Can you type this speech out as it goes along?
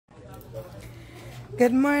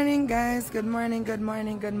Good morning, guys. Good morning, good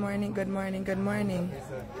morning, good morning, good morning, good morning.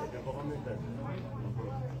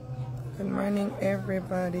 Good morning,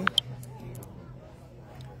 everybody.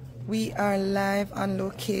 We are live on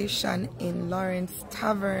location in Lawrence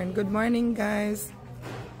Tavern. Good morning, guys.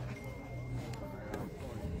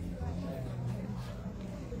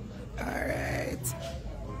 All right.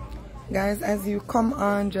 Guys, as you come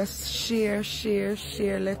on, just share.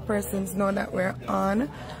 Let persons know that we're on.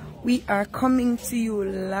 We are coming to you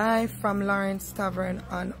live from Lawrence Tavern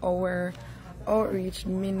on our outreach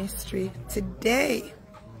ministry today.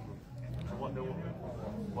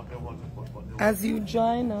 As you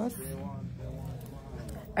join us,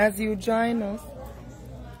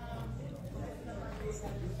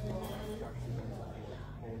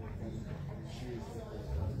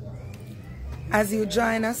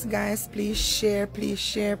 guys, please share.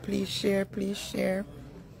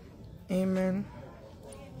 Amen.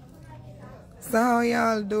 So how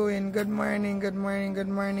y'all doing? Good morning.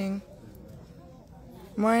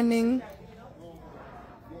 Morning.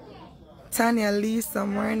 Tanya, Lisa,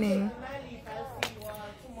 morning.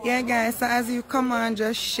 Yeah, guys, so as you come on,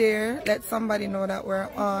 just share. Let somebody know that we're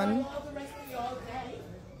on.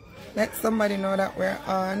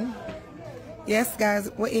 Yes,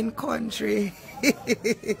 guys, we're in country.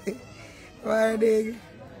 Morning.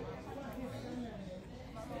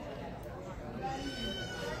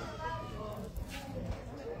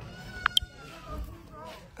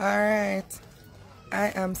 All right.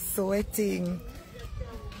 I am sweating.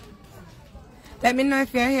 Let me know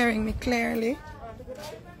if you're hearing me clearly.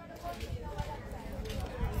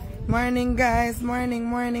 Morning, guys.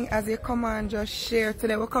 Morning. As you come on, just share.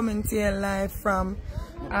 Today we're coming to you live from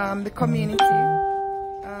the community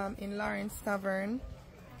in Lawrence Tavern,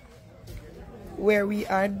 where we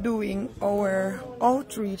are doing our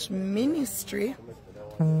outreach ministry.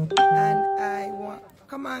 And I want,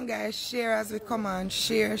 come on, guys, share as we come on.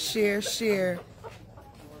 Share.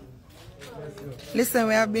 Listen,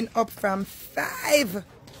 we have been up from 5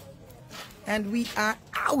 and we are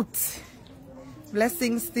out.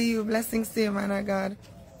 Blessings to you, man of God.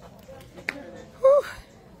 Whew.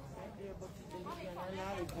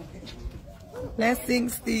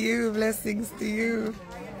 Blessings to you.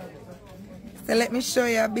 So let me show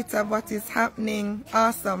you a bit of what is happening.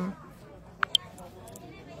 Awesome.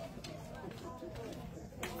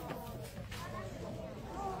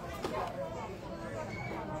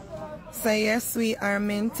 So yes, we are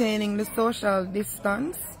maintaining the social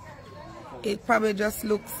distance. It probably just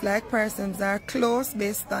looks like persons are close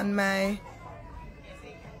based on my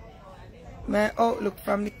outlook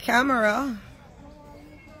from the camera,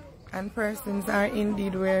 and persons are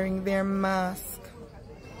indeed wearing their mask.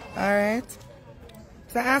 Alright,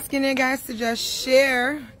 so asking you guys to just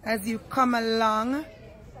share as you come along.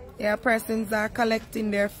 Yeah, persons are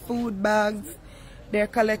collecting their food bags, they're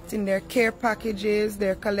collecting their care packages,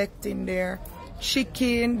 they're collecting their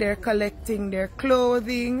chicken, they're collecting their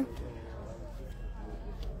clothing.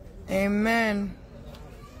 Amen.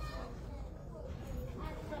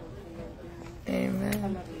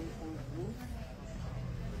 Amen.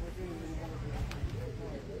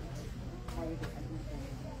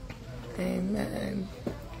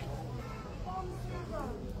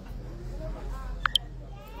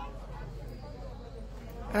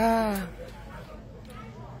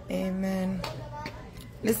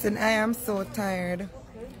 Listen, I am so tired.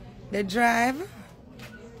 The drive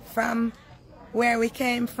from where we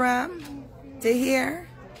came from to here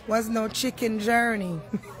was no chicken journey.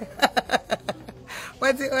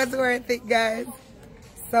 But it was worth it, guys.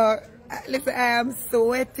 So, listen, I am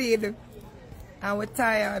sweating and we're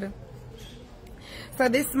tired. So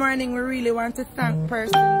this morning we really want to thank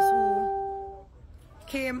persons who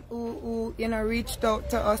came, who reached out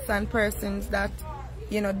to us, and persons that,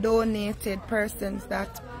 donated, persons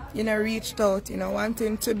that, reached out,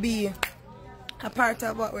 wanting to be a part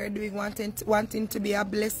of what we're doing, wanting to be a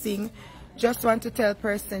blessing. Just want to tell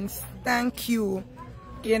persons thank you.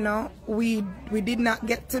 We did not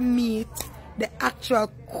get to meet the actual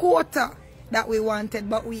quota that we wanted,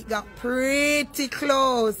 but we got pretty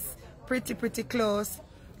close, pretty close,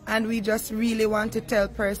 and we just really want to tell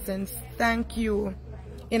persons thank you.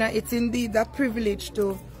 It's indeed a privilege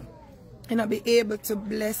to be able to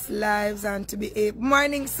bless lives and to be able.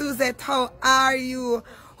 Morning, Suzette, how are you?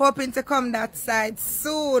 Hoping to come that side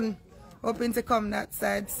soon.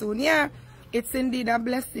 Yeah, it's indeed a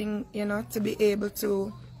blessing, to be able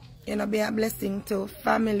to, be a blessing to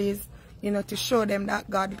families, to show them that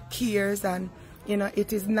God cares, and,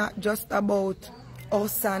 it is not just about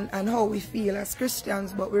us and how we feel as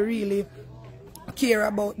Christians, but we really care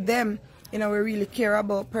about them you know, we really care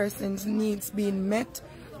about persons' needs being met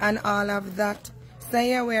and all of that. So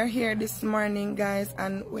yeah, we're here this morning, guys,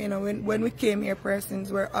 and you know, when we came here,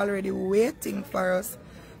 persons were already waiting for us,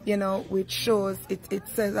 you know, which shows it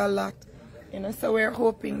says a lot, you know. So we're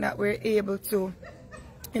hoping that we're able to,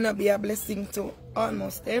 you know, be a blessing to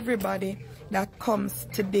almost everybody that comes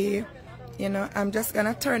today. You know, I'm just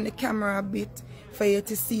gonna turn the camera a bit for you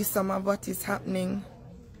to see some of what is happening.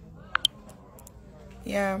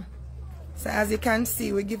 Yeah, so as you can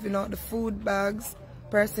see, we're giving out the food bags.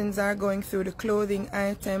 Persons are going through the clothing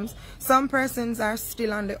items. Some persons are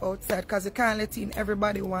still on the outside because you can't let in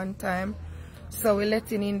everybody one time. So we're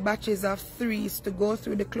letting in batches of 3s to go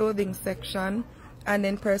through the clothing section, and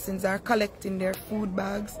then persons are collecting their food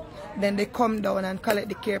bags. Then they come down and collect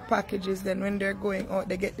the care packages. Then when they're going out,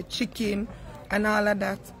 they get the chicken and all of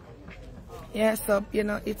that. Yeah, so you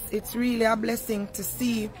know, it's really a blessing to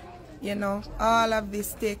see, you know, all of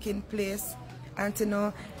this taking place. And to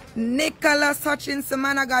know, Nicholas Hutchinson,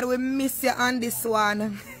 man of God, we miss you on this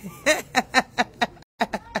one.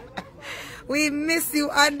 We miss you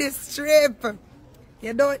on this trip.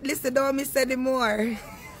 You don't listen, don't miss anymore.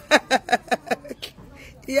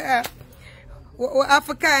 Yeah, we have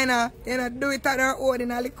to kind of, you know, do it on our own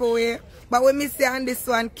in a little way. But we miss you on this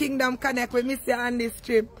one. Kingdom Connect, we miss you on this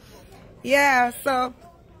trip. Yeah, so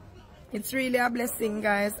it's really a blessing,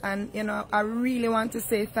 guys. And, you know, I really want to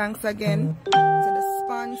say thanks again to the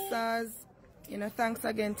sponsors. You know, thanks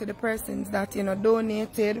again to the persons that, you know,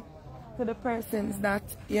 donated. To the persons that,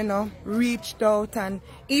 you know, reached out. And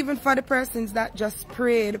even for the persons that just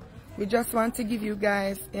prayed. We just want to give you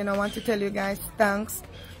guys, you know, want to tell you guys thanks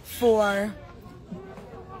for,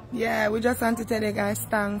 yeah, we just want to tell you guys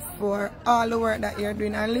thanks for all the work that you're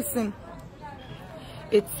doing. And listen,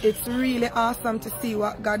 it's really awesome to see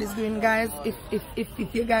what God is doing, guys.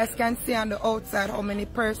 If you guys can see on the outside how many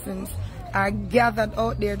persons are gathered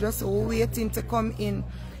out there just waiting to come in,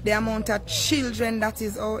 the amount of children that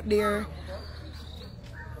is out there.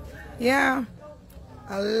 Yeah,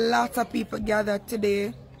 a lot of people gathered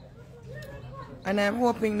today. And I'm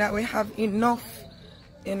hoping that we have enough,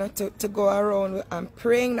 you know, to go around. I'm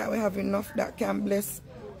praying that we have enough that can bless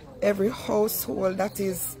every household that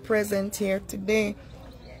is present here today,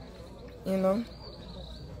 you know.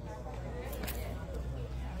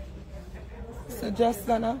 So just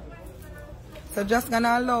gonna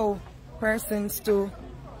allow persons to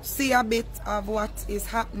see a bit of what is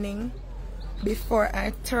happening before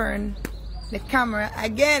I turn the camera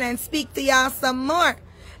again and speak to y'all some more.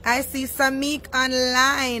 I see Samik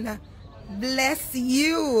online. Bless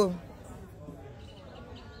you.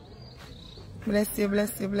 Bless you,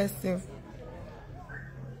 bless you, bless you.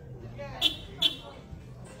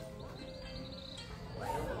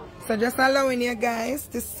 So just allowing you guys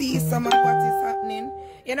to see some of what is happening.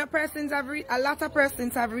 You know, a lot of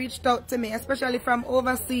persons have reached out to me, especially from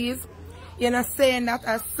overseas, you know, saying that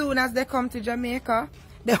as soon as they come to Jamaica,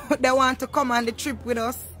 they want to come on the trip with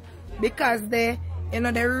us because they, you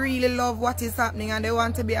know, they really love what is happening and they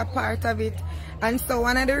want to be a part of it. And so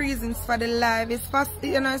one of the reasons for the live is for,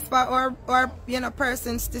 you know, it's for our you know,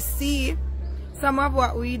 persons to see some of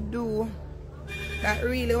what we do that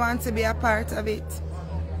really want to be a part of it.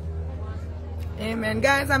 Amen.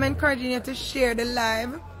 Guys, I'm encouraging you to share the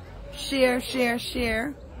live. Share, share,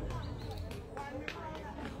 share.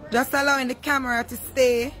 Just allowing the camera to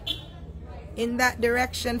stay in that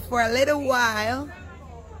direction for a little while,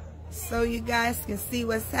 so you guys can see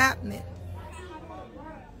what's happening.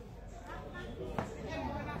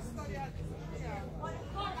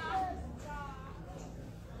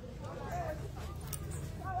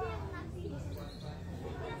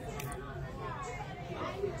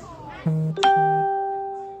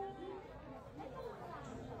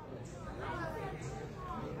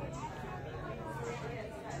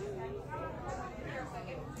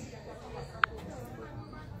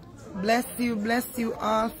 Bless you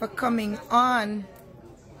all for coming on.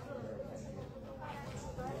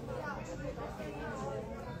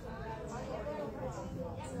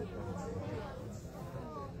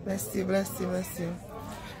 Bless you, bless you, bless you.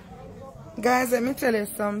 Guys, let me tell you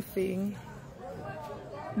something.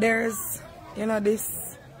 There's, you know,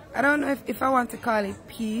 this, I don't know if I want to call it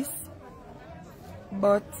peace,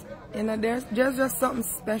 but, you know, there's just something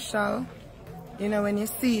special, you know, when you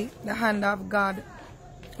see the hand of God,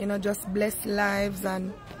 you know, just bless lives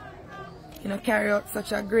and, you know, carry out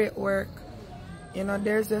such a great work. You know,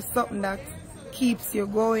 there's just something that keeps you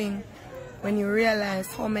going when you realize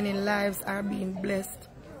how many lives are being blessed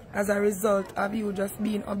as a result of you just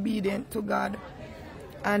being obedient to God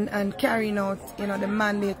and carrying out, you know, the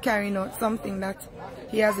mandate, carrying out something that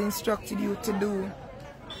He has instructed you to do.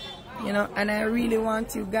 you know, and I really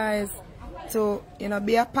want you guys to, you know,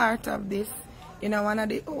 be a part of this. You know, one of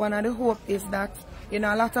the hope is that, you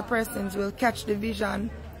know, a lot of persons will catch the vision.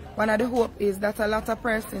 One of the hope is that a lot of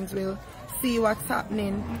persons will see what's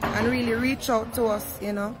happening and really reach out to us,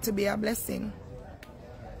 you know, to be a blessing.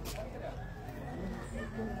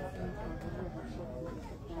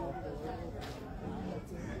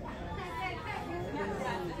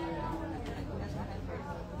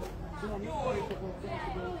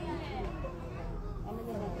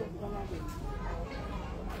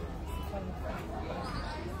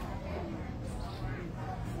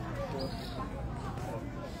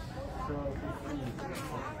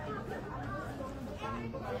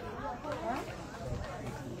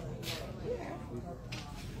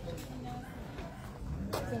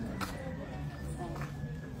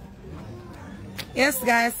 Yes,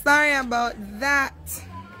 guys, sorry about that.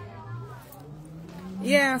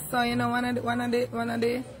 Yeah, so you know, one of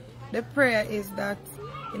the prayer is that,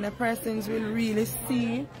 you know, persons will really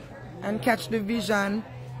see and catch the vision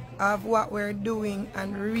of what we're doing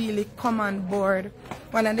and really come on board.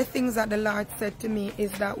 One of the things that the Lord said to me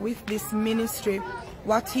is that with this ministry,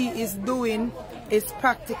 what He is doing is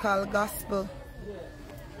practical gospel.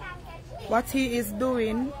 What He is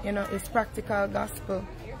doing, you know, is practical gospel.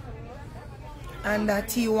 And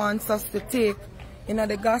that He wants us to take, you know,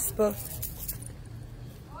 the gospel.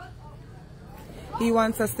 He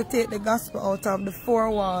wants us to take the gospel out of the four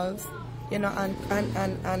walls, you know,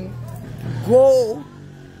 and go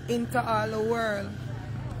into all the world.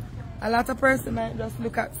 A lot of persons might just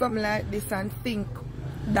look at something like this and think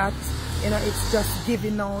that, you know, it's just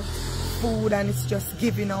giving out food and it's just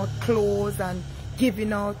giving out clothes and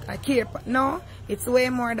giving out a cape. No, it's way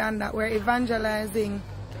more than that. We're evangelizing.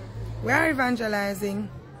 We are evangelizing,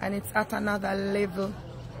 and it's at another level.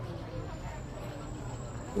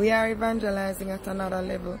 We are evangelizing at another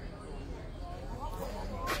level.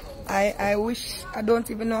 I wish, I don't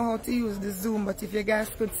even know how to use the Zoom, but if you guys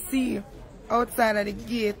could see outside of the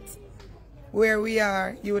gate where we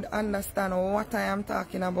are, you would understand what I am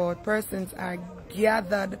talking about. Persons are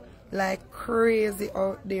gathered like crazy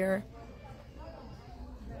out there.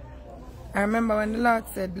 I remember when the Lord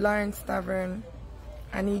said Lawrence Tavern,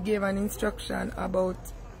 and He gave an instruction about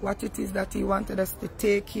what it is that He wanted us to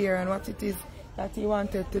take here and what it is that He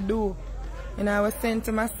wanted to do. And I was saying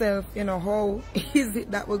to myself, you know, how is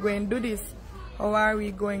it that we're going to do this? How are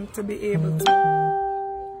we going to be able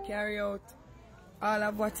to carry out all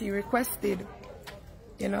of what He requested?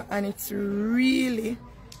 You know, and it's really,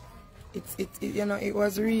 you know, it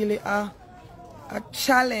was really a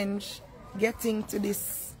challenge getting to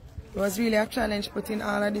this. It was really a challenge putting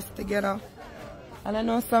all of this together. And I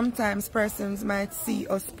know sometimes persons might see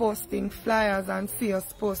us posting flyers and see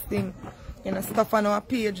us posting, you know, stuff on our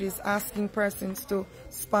pages, asking persons to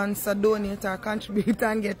sponsor, donate, or contribute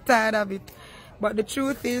and get tired of it. But the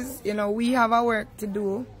truth is, you know, we have our work to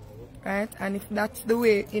do, right? And if that's the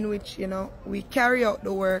way in which, you know, we carry out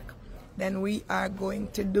the work, then we are going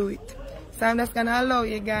to do it. So I'm just going to allow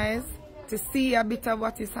you guys to see a bit of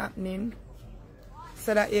what is happening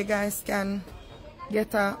so that you guys can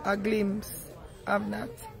get a glimpse of that.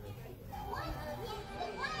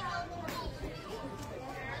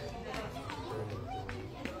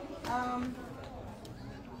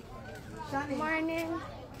 Good morning.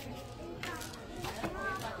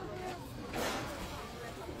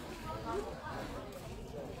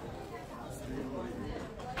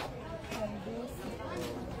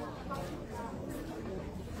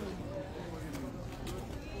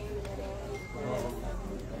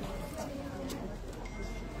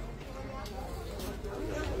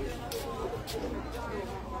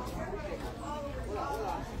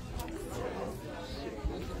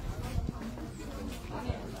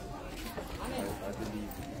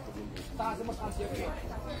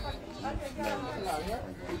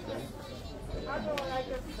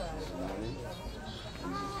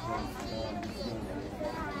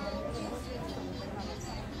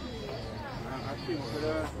 I think for a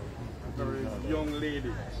very young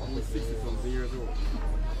lady who is 60-something years old,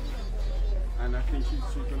 and I think she's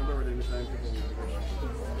going to be ready in the time to go.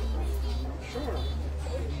 Sure.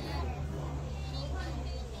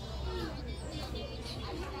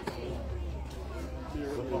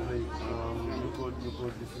 So probably, you could,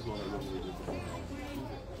 this is what I love with you.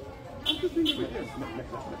 I'm just thinking about Let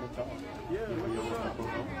me talk. Yeah, You know,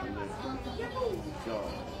 so,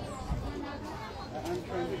 I'm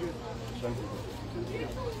trying to get...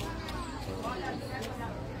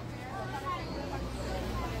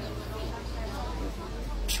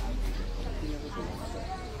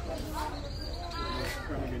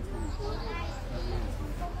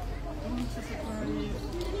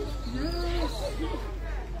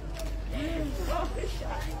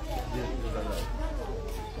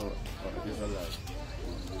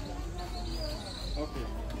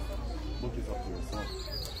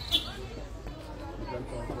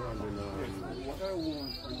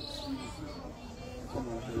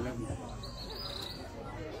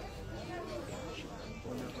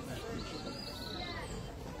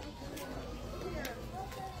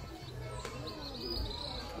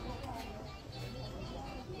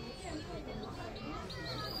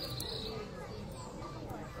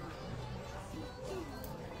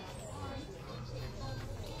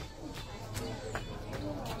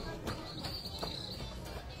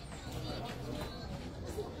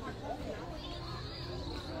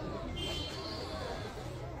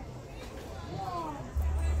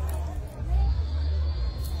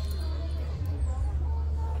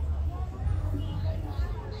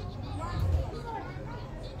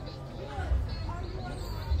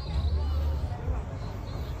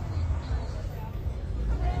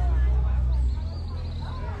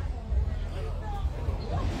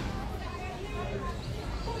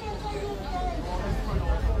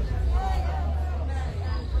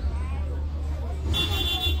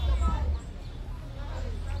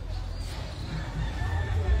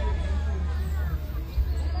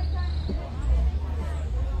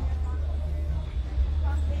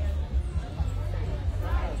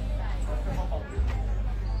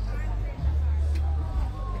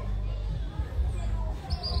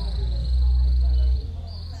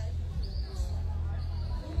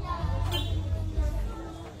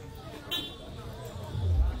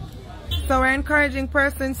 So we're encouraging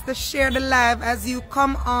persons to share the live as you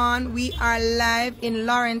come on. We are live in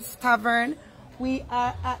Lawrence Tavern. We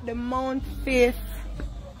are at the Mount Faith.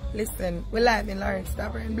 Listen, we're live in Lawrence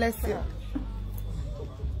Tavern. Bless you.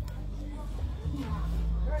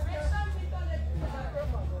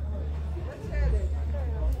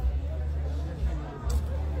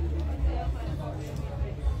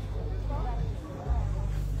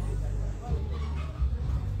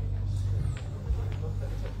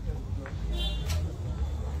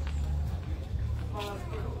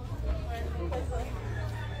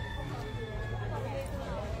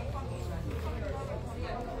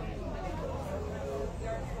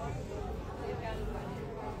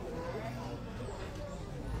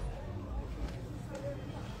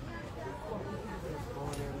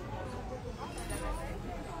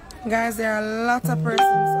 Guys, there are a lot of persons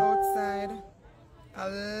outside. A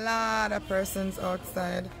lot of persons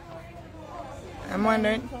outside. I'm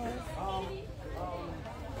wondering.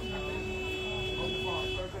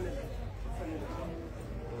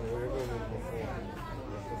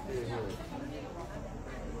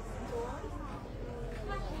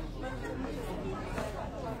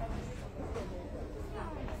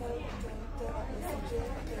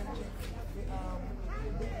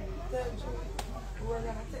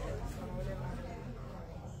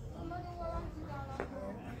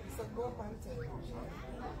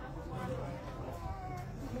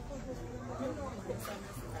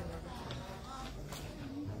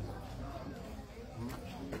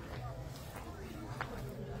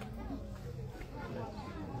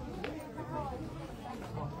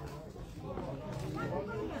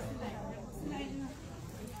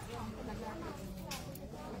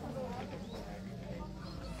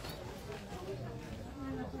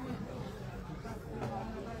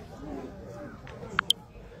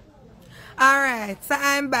 Alright, so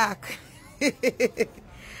I'm back.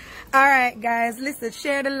 Alright guys, listen,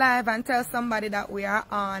 share the live and tell somebody that we are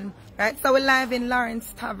on. Right, so we're live in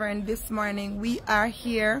Lawrence Tavern this morning. We are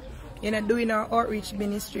here, doing our outreach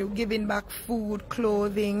ministry, giving back food,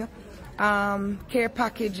 clothing, care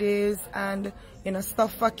packages, and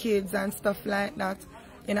stuff for kids and stuff like that.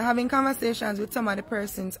 Having conversations with some of the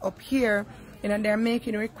persons up here. They're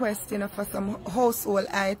making requests, for some household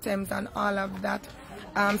items and all of that.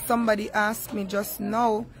 Somebody asked me just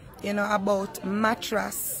now, about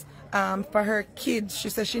mattress for her kids. She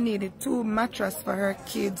said she needed 2 mattresses for her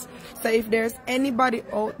kids. So if there's anybody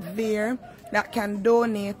out there that can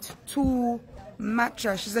donate 2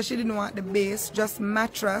 mattresses, she said she didn't want the base, just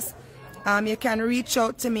mattress. You can reach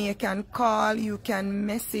out to me, you can call, you can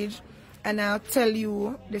message, and I'll tell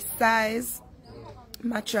you the size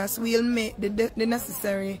mattress. We'll make the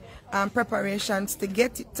necessary preparations to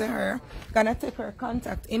get it to her. Gonna take her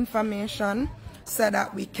contact information so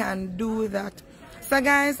that we can do that. So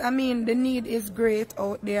guys, the need is great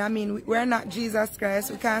out there. We're not Jesus Christ.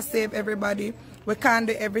 We can't save everybody. We can't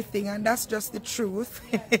do everything, and that's just the truth.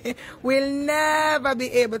 We'll never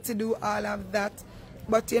be able to do all of that.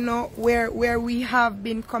 But where we have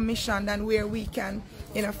been commissioned and where we can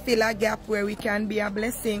fill a gap, where we can be a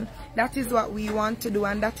blessing, that is what we want to do,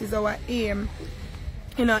 and that is our aim,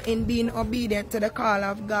 in being obedient to the call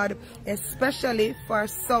of God, especially for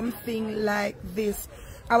something like this.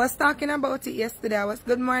 I was talking about it yesterday.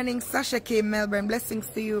 Good morning, Sasha K. Melbourne, blessings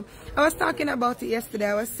to you. I was talking about it yesterday.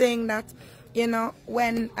 I was saying that,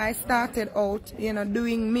 when I started out,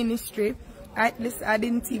 doing ministry, I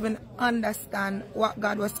didn't even understand what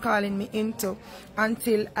God was calling me into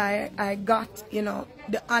until I got,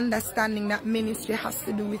 the understanding that ministry has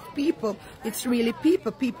to do with people. It's really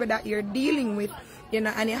people that you're dealing with,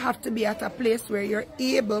 and you have to be at a place where you're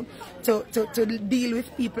able to deal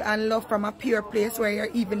with people and love from a pure place, where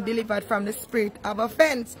you're even delivered from the spirit of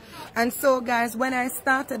offense. And so guys, when I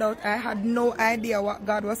started out, I had no idea what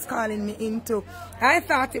God was calling me into. I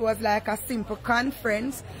thought it was like a simple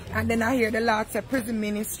conference, and then I hear the Lord say prison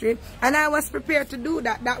ministry, and I was prepared to do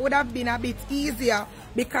that. That would have been a bit easier,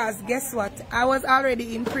 because guess what, I was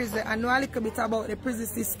already in prison. I know a little bit about the prison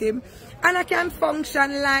system, and I can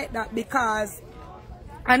function like that because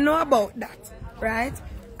I know about that, right?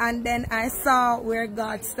 And then I saw where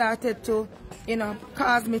God started to,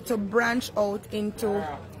 cause me to branch out into,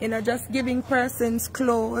 just giving persons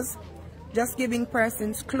clothes,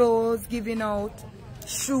 giving out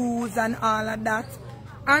shoes and all of that,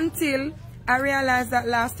 until I realized that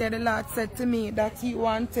last year the Lord said to me that He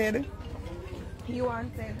wanted.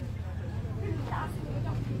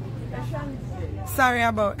 Sorry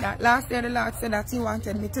about that. Last year the Lord said that He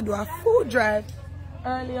wanted me to do a food drive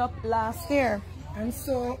early up last year. And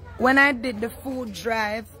so when I did the food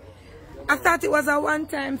drive, I thought it was a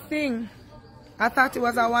one-time thing. I thought it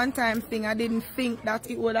was a one-time thing. I didn't think that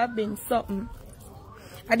it would have been something.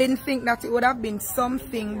 I didn't think that it would have been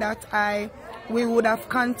something that we would have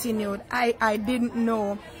continued. I didn't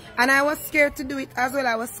know. And I was scared to do it as well.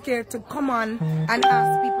 I was scared to come on and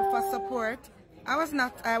ask people for support.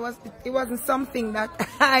 It wasn't something that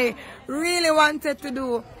I really wanted to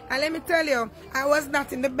do. And let me tell you, I was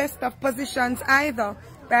not in the best of positions either.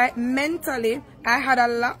 Right? Mentally, I had a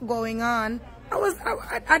lot going on.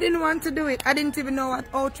 I didn't want to do it. I didn't even know what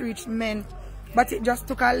outreach meant. But it just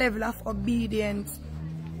took a level of obedience.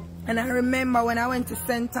 And I remember when I went to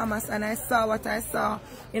St. Thomas and I saw what I saw,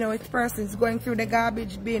 you know, with persons going through the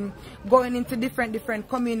garbage bin, going into different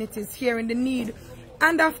communities, hearing the need.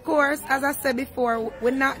 And of course, as I said before,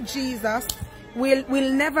 we're not Jesus.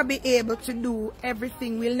 We'll never be able to do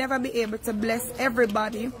everything. We'll never be able to bless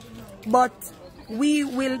everybody. But we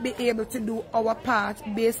will be able to do our part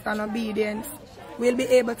based on obedience. We'll be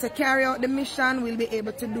able to carry out the mission. We'll be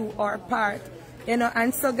able to do our part. You know,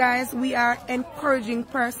 and so guys, we are encouraging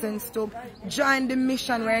persons to join the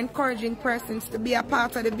mission. We're encouraging persons to be a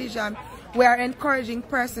part of the vision. We are encouraging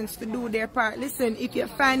persons to do their part. Listen, if you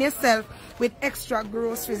find yourself with extra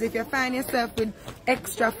groceries, if you find yourself with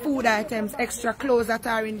extra food items, extra clothes that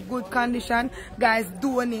are in good condition, guys,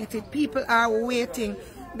 donate it. People are waiting.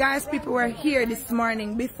 Guys, people were here this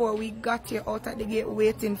morning before we got here out at the gate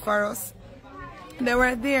waiting for us. They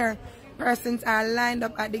were there. Persons are lined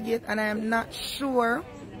up at the gate, and I am not sure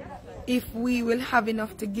if we will have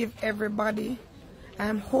enough to give everybody.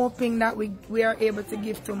 I'm hoping that we are able to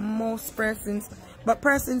give to most persons, but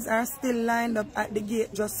persons are still lined up at the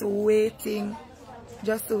gate just waiting.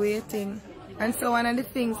 And so one of the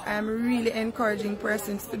things I'm really encouraging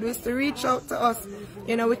persons to do is to reach out to us.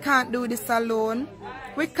 You know, we can't do this alone.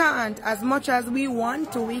 We can't. As much as we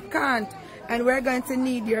want to, we can't. And we're going to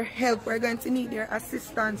need your help. We're going to need your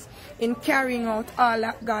assistance in carrying out all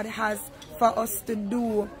that God has for us to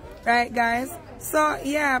do. Right, guys? So,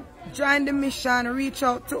 yeah, join the mission. Reach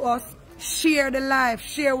out to us. Share the life.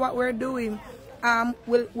 Share what we're doing.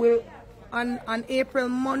 We'll on April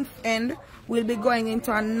month end, we'll be going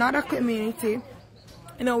into another community,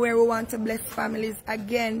 you know, where we want to bless families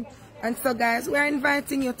again. And so, guys, we're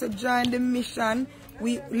inviting you to join the mission.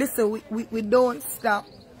 We don't stop.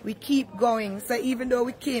 We keep going. So even though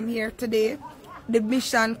we came here today, the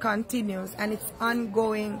mission continues and it's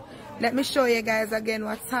ongoing. Let me show you guys again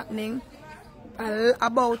what's happening.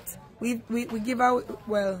 We give out,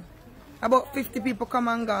 well, about 50 people come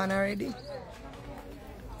and gone already.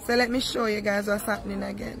 So let me show you guys what's happening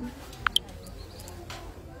again.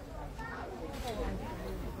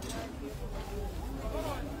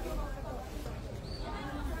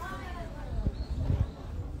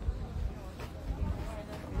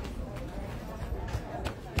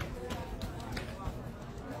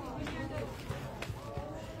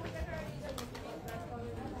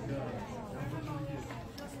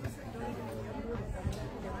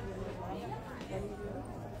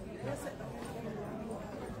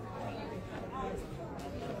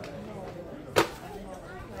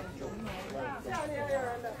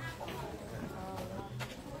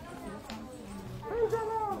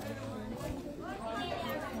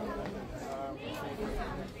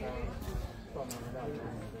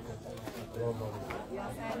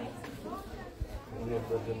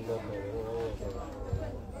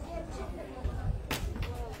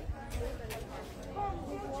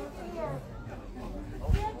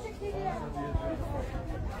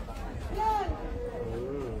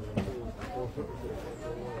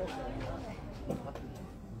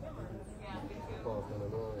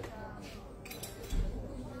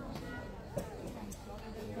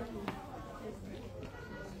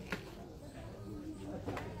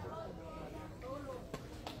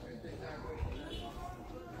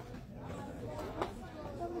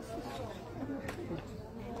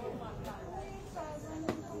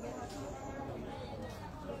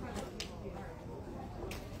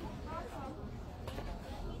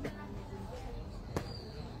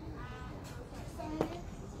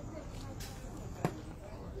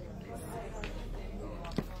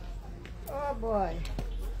 Boy.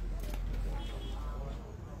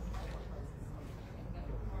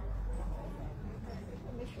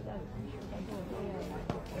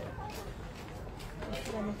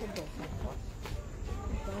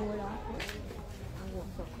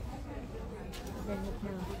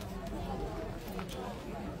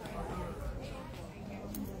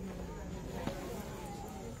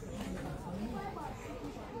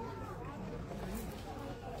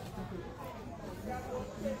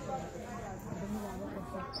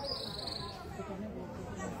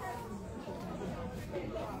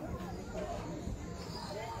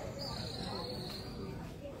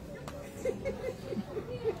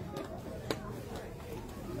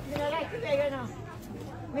 know.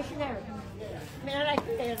 Missionary. I mean, I like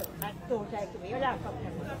to tell I don't like to be. You laugh up to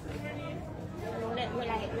me. You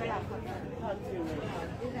laugh up to me.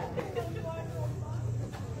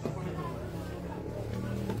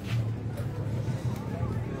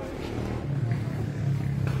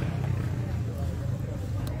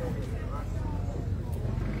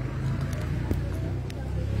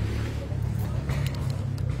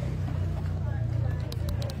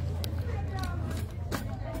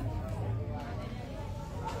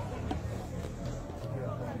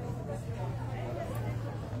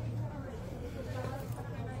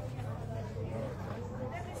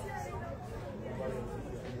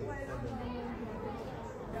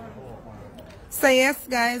 So yes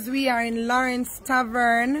guys, we are in Lawrence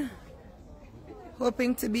Tavern,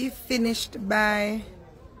 hoping to be finished by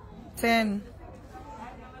 10.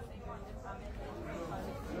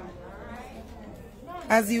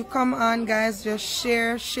 As you come on guys, just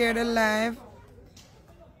share the live.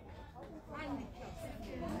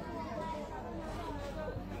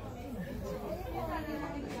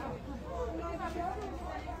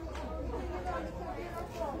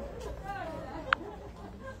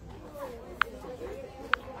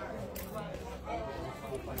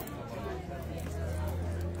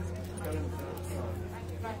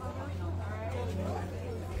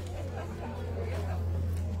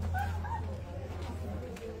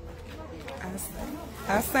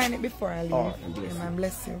 I'll sign it before I leave. Oh, man,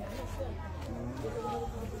 bless you.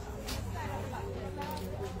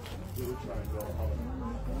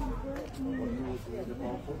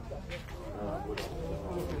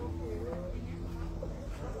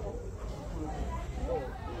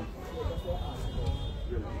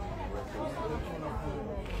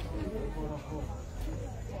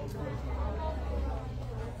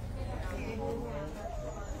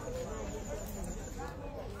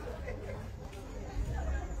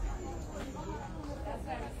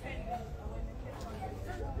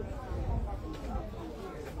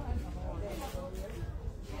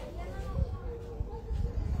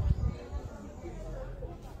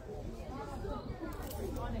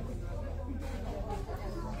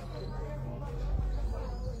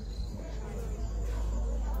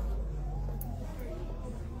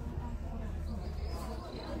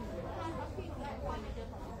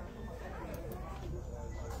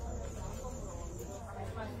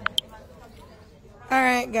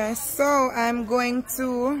 Alright guys, so I'm going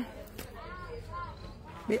to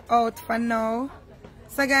be out for now.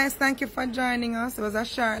 So guys, thank you for joining us. It was a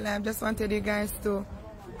short live. Just wanted you guys to,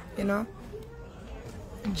 you know,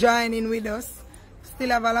 join in with us.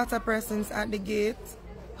 Still have a lot of persons at the gate,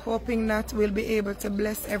 hoping that we'll be able to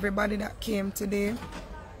bless everybody that came today.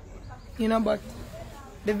 You know, but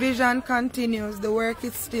the vision continues. The work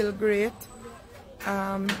is still great. You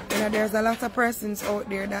know, there's a lot of persons out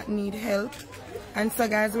there that need help. And so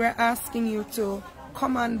guys, we're asking you to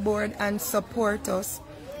come on board and support us.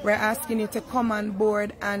 We're asking you to come on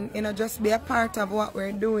board and, you know, just be a part of what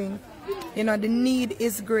we're doing. You know, the need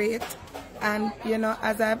is great. And, you know,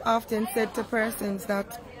 as I've often said to persons,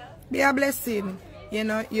 that be a blessing. You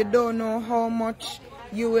know, you don't know how much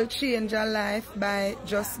you will change your life by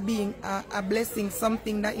just being a blessing,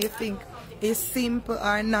 something that you think is simple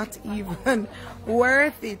or not even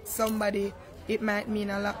worth it. Somebody, it might mean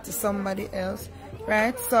a lot to somebody else.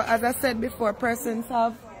 Right, so as I said before, persons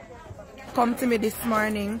have come to me this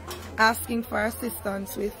morning asking for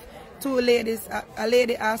assistance with two ladies. A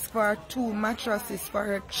lady asked for 2 mattresses for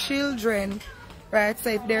her children. Right,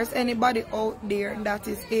 so if there's anybody out there that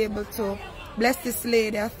is able to bless this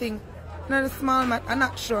lady, I think, not a small I'm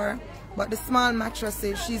not sure, but the small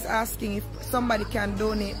mattresses, she's asking if somebody can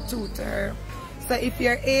donate 2 to her. So if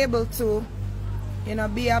you're able to, you know,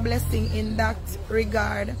 be a blessing in that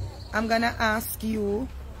regard, I'm gonna ask you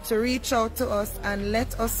to reach out to us and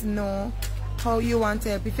let us know how you want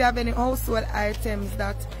to help. If you have any household items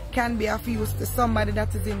that can be of use to somebody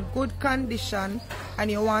that is in good condition and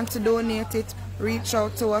you want to donate it, reach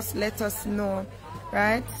out to us, let us know.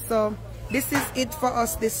 Right, so this is it for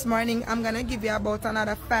us this morning. I'm gonna give you about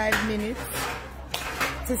another 5 minutes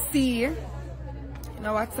to see, you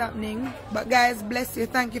know, what's happening. But guys, bless you.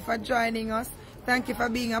 Thank you for joining us. Thank you for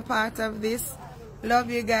being a part of this.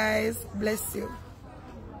 Love you guys. Bless you.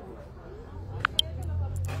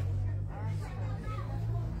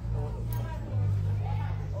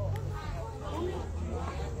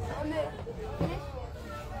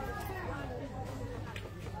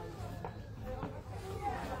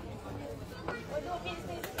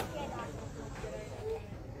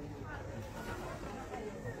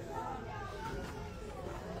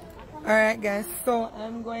 Alright guys, so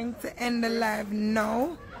I'm going to end the live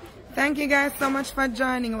now. Thank you guys so much for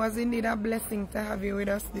joining. It was indeed a blessing to have you with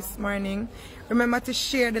us this morning. Remember to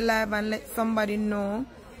share the live and let somebody know,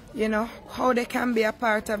 you know, how they can be a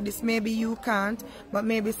part of this. Maybe you can't, but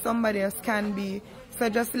maybe somebody else can be. So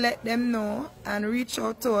just let them know and reach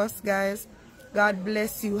out to us, guys. God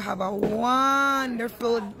bless you. Have a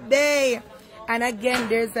wonderful day. And again,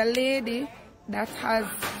 there's a lady that has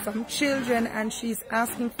some children and she's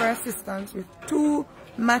asking for assistance with 2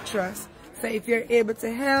 mattresses. So if you're able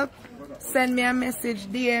to help, send me a message,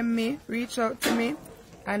 DM me, reach out to me,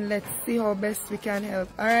 and let's see how best we can help.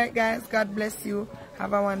 Alright guys, God bless you.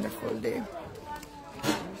 Have a wonderful day.